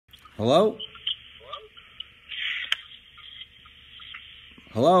Hello?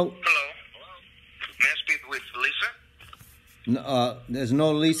 Hello? Hello. May I speak with Lisa? There's no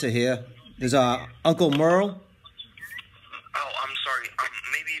Lisa here. There's Uncle Merl. Oh, I'm sorry.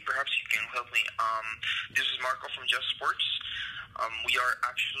 Maybe perhaps you can help me. This is Marco from Just Sports. We are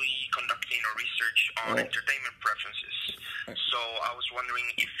actually conducting a research on entertainment preferences. So I was wondering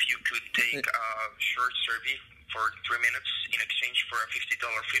if you could take a short survey for 3 minutes in exchange for a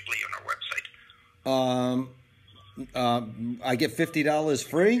 $50 free play on our website. I get $50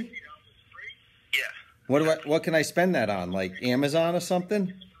 free? Yeah. What can I spend that on? Like Amazon or something?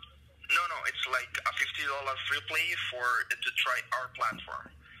 No, it's like a $50 free play to try our platform.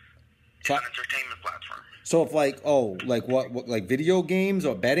 It's an entertainment platform. So if like what like video games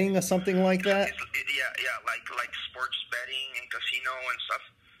or betting or something like that? Yeah, like sports betting and casino and stuff.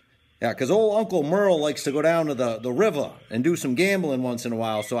 Yeah, because old Uncle Merle likes to go down to the river and do some gambling once in a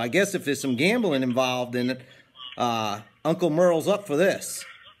while. So I guess if there's some gambling involved in it, Uncle Merle's up for this.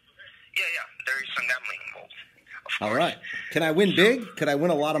 Yeah, there is some gambling involved. Of course. All right. Can I win big? Could I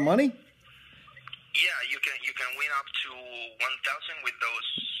win a lot of money? Yeah, you can win up to 1,000 with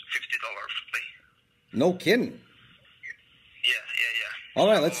those $50 play. No kidding. Yeah. All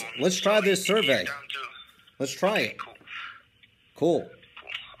right, let's try this survey. Let's try it. Cool.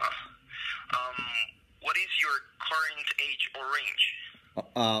 What is your current age or range?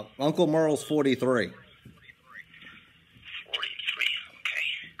 Uncle Merle's 43. 43. Okay.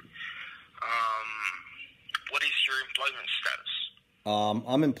 What is your employment status?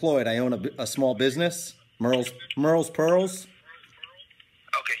 I'm employed. I own a small business, Merl's Pearls.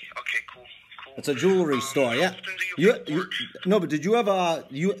 Okay, cool. It's a jewelry store. Yeah. No, but did you ever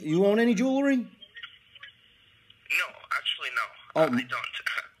you own any jewelry? No, actually no. Oh, I don't.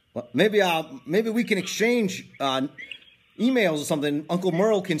 Well, maybe we can exchange emails or something. Uncle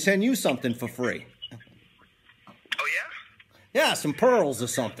Merle can send you something for free. Oh yeah? Yeah, some pearls or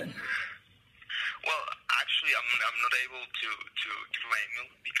something. Well, actually, I'm not able to give my email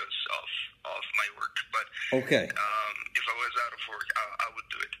because of my work. But okay. If I was out of work, I would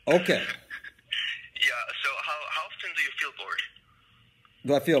do it. Okay. Yeah. So how often do you feel bored?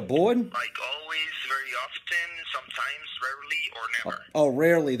 Do I feel bored? Like always, very often, sometimes, rarely, or never? Oh,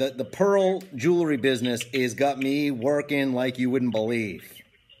 rarely. The pearl jewelry business has got me working like you wouldn't believe.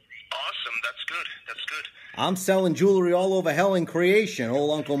 Awesome. That's good. I'm selling jewelry all over hell in creation,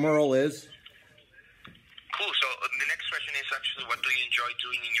 old Uncle Merle is. Cool. So the next question is actually, what do you enjoy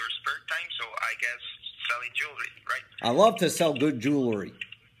doing in your spare time? So I guess selling jewelry, right? I love to sell good jewelry. Okay,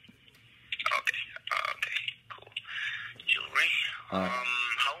 cool. Jewelry. How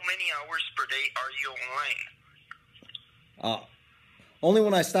many hours per day are you online? Only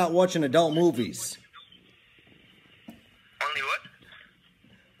when I start watching adult movies. Only what?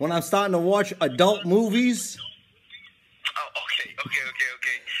 When I'm starting to watch adult movies. Oh, okay.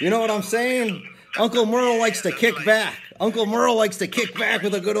 You know what I'm saying? Uncle Merle likes to kick back. Uncle Merle likes to kick back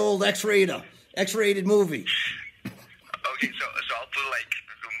with a good old X-rated movie. Okay, so I'll put like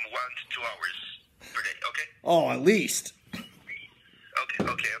 1 to 2 hours per day, okay? Oh, at least. Okay, cool.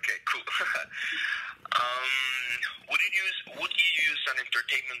 Would you use an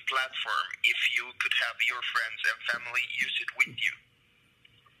entertainment platform if you could have your friends and family use it with you?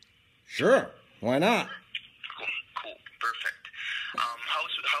 Sure, why not? Cool, perfect.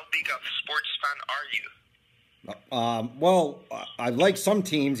 How big of a sports fan are you? Well, I like some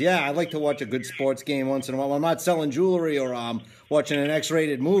teams. Yeah, I like to watch a good sports game once in a while. I'm not selling jewelry or watching an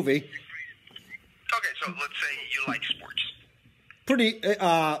X-rated movie. Okay, so let's say you like sports. Pretty,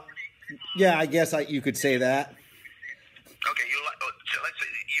 yeah, I guess you could say that. Okay, so let's say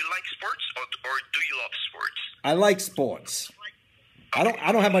you like sports, or do you love sports? I like sports. Okay.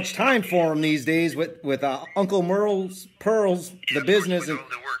 I don't have much time for them these days with Uncle Merle's Pearls, the business,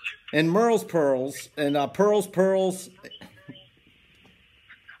 and Merle's Pearls, and Pearl's Pearls.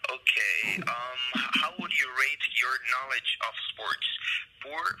 Okay, how would you rate your knowledge of sports?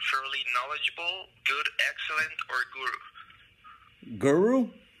 Poor, fairly knowledgeable, good, excellent, or guru? Guru?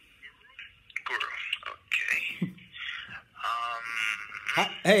 Guru, okay.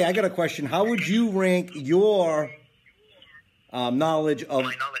 Hey, I got a question. How would you rank your knowledge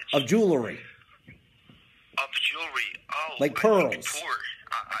of jewelry? Of jewelry? Oh, like pearls. Poor.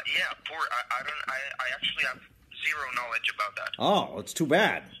 Yeah, poor. I actually have zero knowledge about that. Oh, it's too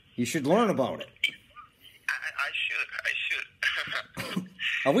bad. You should learn about it. I should.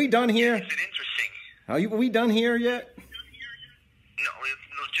 Are we done here? Is it interesting? Are we done here yet? No,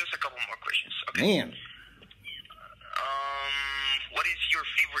 just a couple more questions. Okay. Man. What is your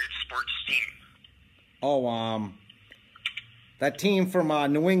favorite sports team? Oh, That team from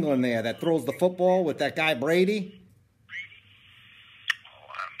New England there that throws the football with that guy Brady. Oh,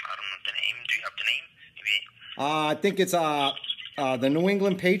 I don't know the name. Do you have the name? Maybe. I think it's the New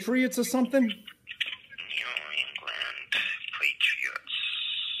England Patriots or something. New England Patriots.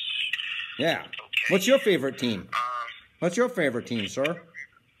 Yeah. Okay. What's your favorite team? What's your favorite team, sir? The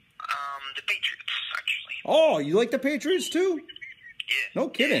Patriots, actually. Oh, you like the Patriots too? Yeah. No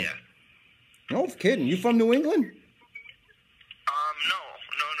kidding. Yeah. No kidding. You from New England? No.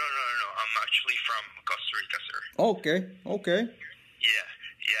 I'm actually from Costa Rica, sir. Okay. Yeah.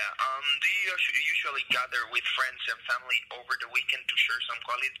 Do you usually gather with friends and family over the weekend to share some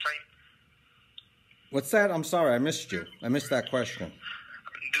quality time? What's that? I'm sorry, I missed you. I missed that question.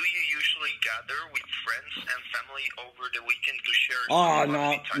 Do you usually gather with friends and family over the weekend to share some Oh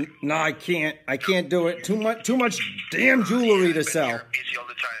quality time? no, I can't. I can't do it. Too much damn jewelry to sell. You're busy all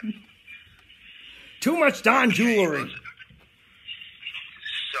the time. Too much darn jewelry.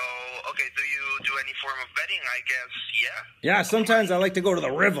 So, okay, do you do any form of betting? I guess, yeah? Yeah, sometimes I like to go to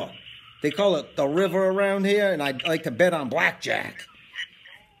the river. They call it the river around here, and I like to bet on blackjack.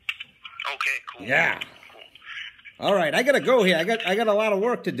 Okay, cool. Yeah. Cool. All right, I gotta go here. I got a lot of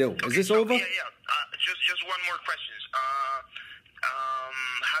work to do. Is this over? Yeah. Just one more question.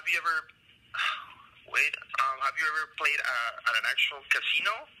 Have you ever played at an actual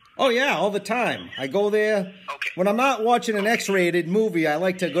casino? Oh yeah, all the time. I go there. Okay. When I'm not watching an X-rated movie, I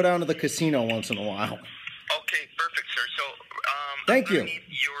like to go down to the casino once in a while. Okay, perfect, sir. So, Thank you. I need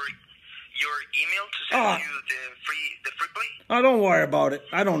your email to send you the free play. Oh, don't worry about it.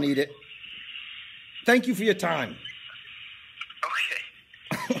 I don't need it. Thank you for your time.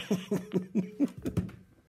 Okay.